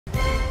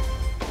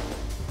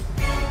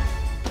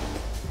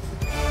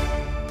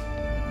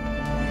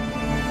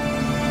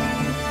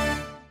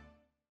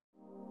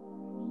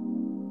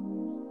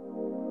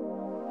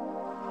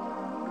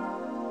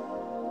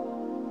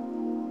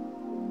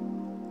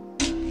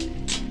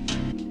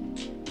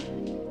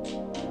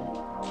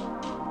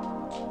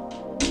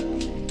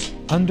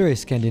Under a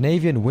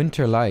Scandinavian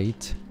winter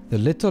light, the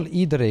little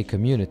Idre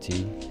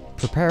community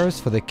prepares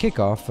for the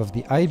kickoff of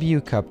the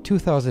IBU Cup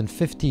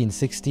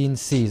 2015-16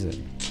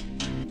 season.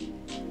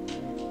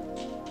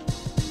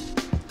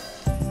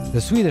 The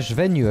Swedish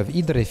venue of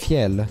Idre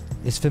Fjäll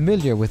is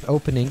familiar with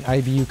opening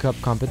IBU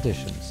Cup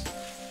competitions.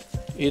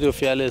 Idre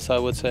Fjäll is, I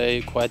would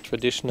say, quite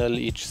traditional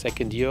each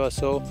second year or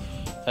so.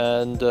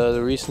 And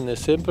the reason is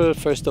simple.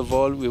 First of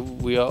all,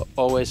 we are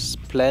always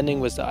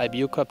planning with the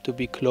IBU Cup to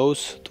be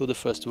close to the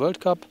first World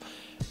Cup.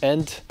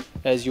 And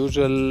as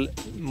usual,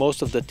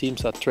 most of the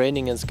teams are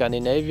training in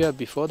Scandinavia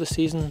before the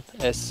season,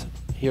 as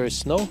here is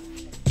snow.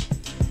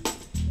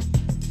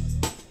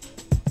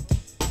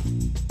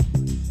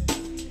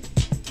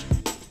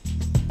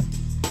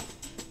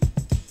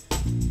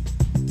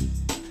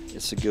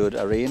 It's a good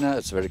arena,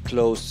 it's very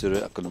close to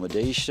the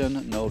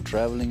accommodation, no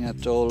traveling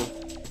at all.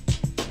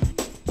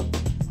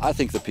 I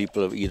think the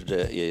people of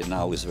Idre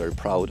now is very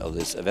proud of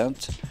this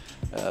event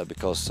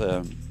because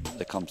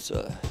there comes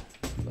a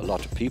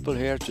lot of people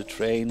here to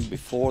train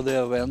before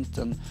the event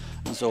and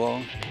so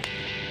on.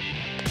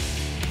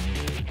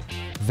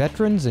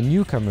 Veterans and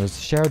newcomers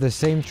share the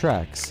same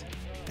tracks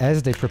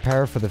as they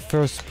prepare for the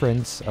first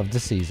sprints of the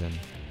season.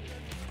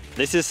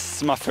 This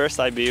is my first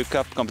IBU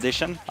Cup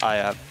competition. I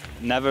have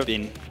never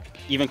been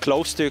even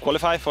close to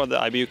qualify for the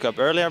IBU Cup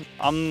earlier.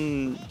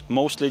 I'm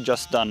mostly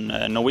just done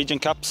Norwegian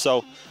Cup,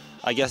 so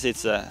I guess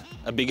it's a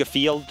bigger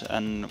field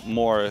and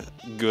more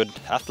good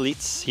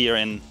athletes here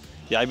in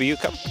the IBU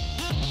Cup.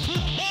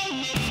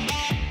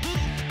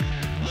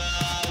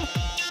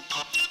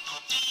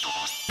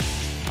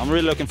 I'm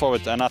really looking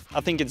forward to it, and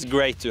I think it's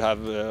great to have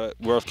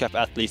World Cup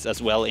athletes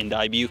as well in the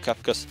IBU Cup,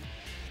 because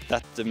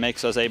that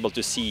makes us able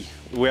to see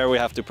where we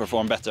have to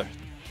perform better.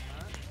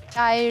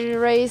 I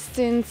raced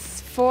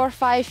since 4 or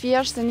 5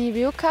 years in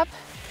IBU Cup,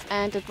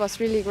 and it was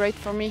really great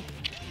for me.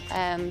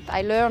 And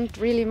I learned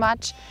really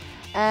much.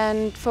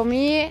 And for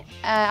me,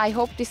 I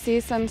hope this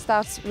season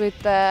starts with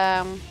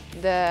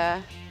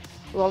the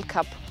World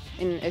Cup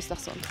in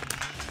Östersund.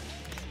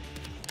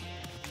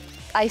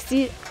 I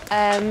see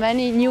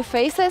many new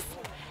faces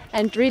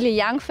and really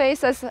young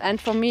faces,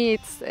 and for me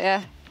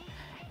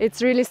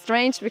it's really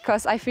strange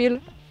because I feel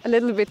a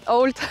little bit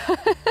old.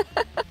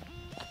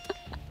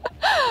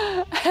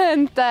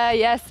 And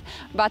yes,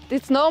 but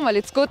it's normal,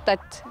 it's good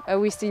that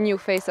we see new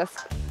faces.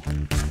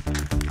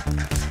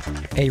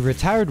 A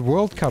retired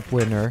World Cup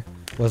winner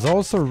was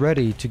also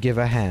ready to give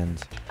a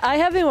hand. I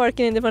have been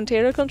working in the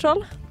frontier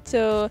control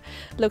to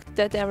look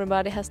that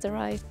everybody has the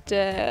right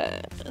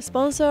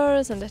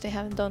sponsors and that they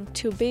haven't done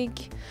too big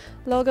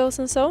logos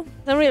and so.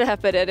 I'm really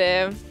happy that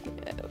the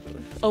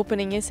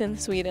opening is in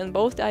Sweden.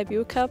 Both the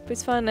IBU Cup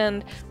is fun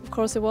and of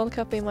course the World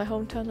Cup in my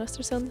hometown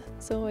Östersund.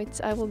 So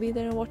I will be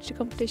there and watch the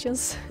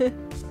competitions.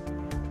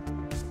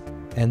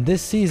 And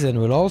this season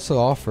will also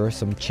offer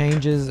some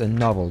changes and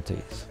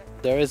novelties.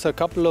 There is a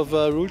couple of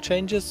rule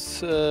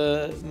changes,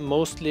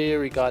 mostly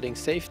regarding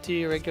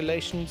safety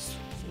regulations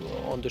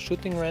on the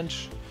shooting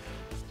range.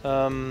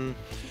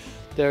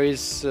 There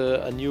is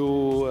a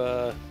new,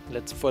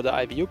 for the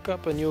IBU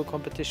Cup, a new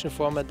competition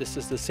format. This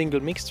is the single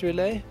mixed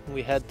relay.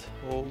 We had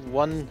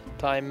one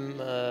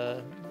time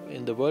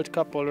in the World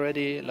Cup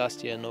already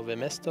last year in Nove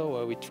Mesto,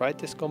 where we tried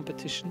this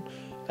competition,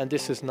 and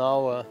this is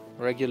now a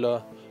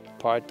regular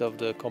part of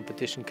the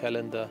competition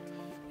calendar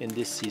in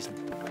this season.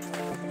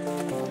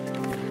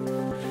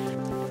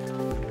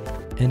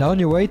 And on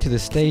your way to the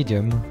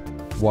stadium,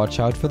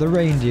 watch out for the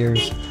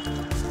reindeers.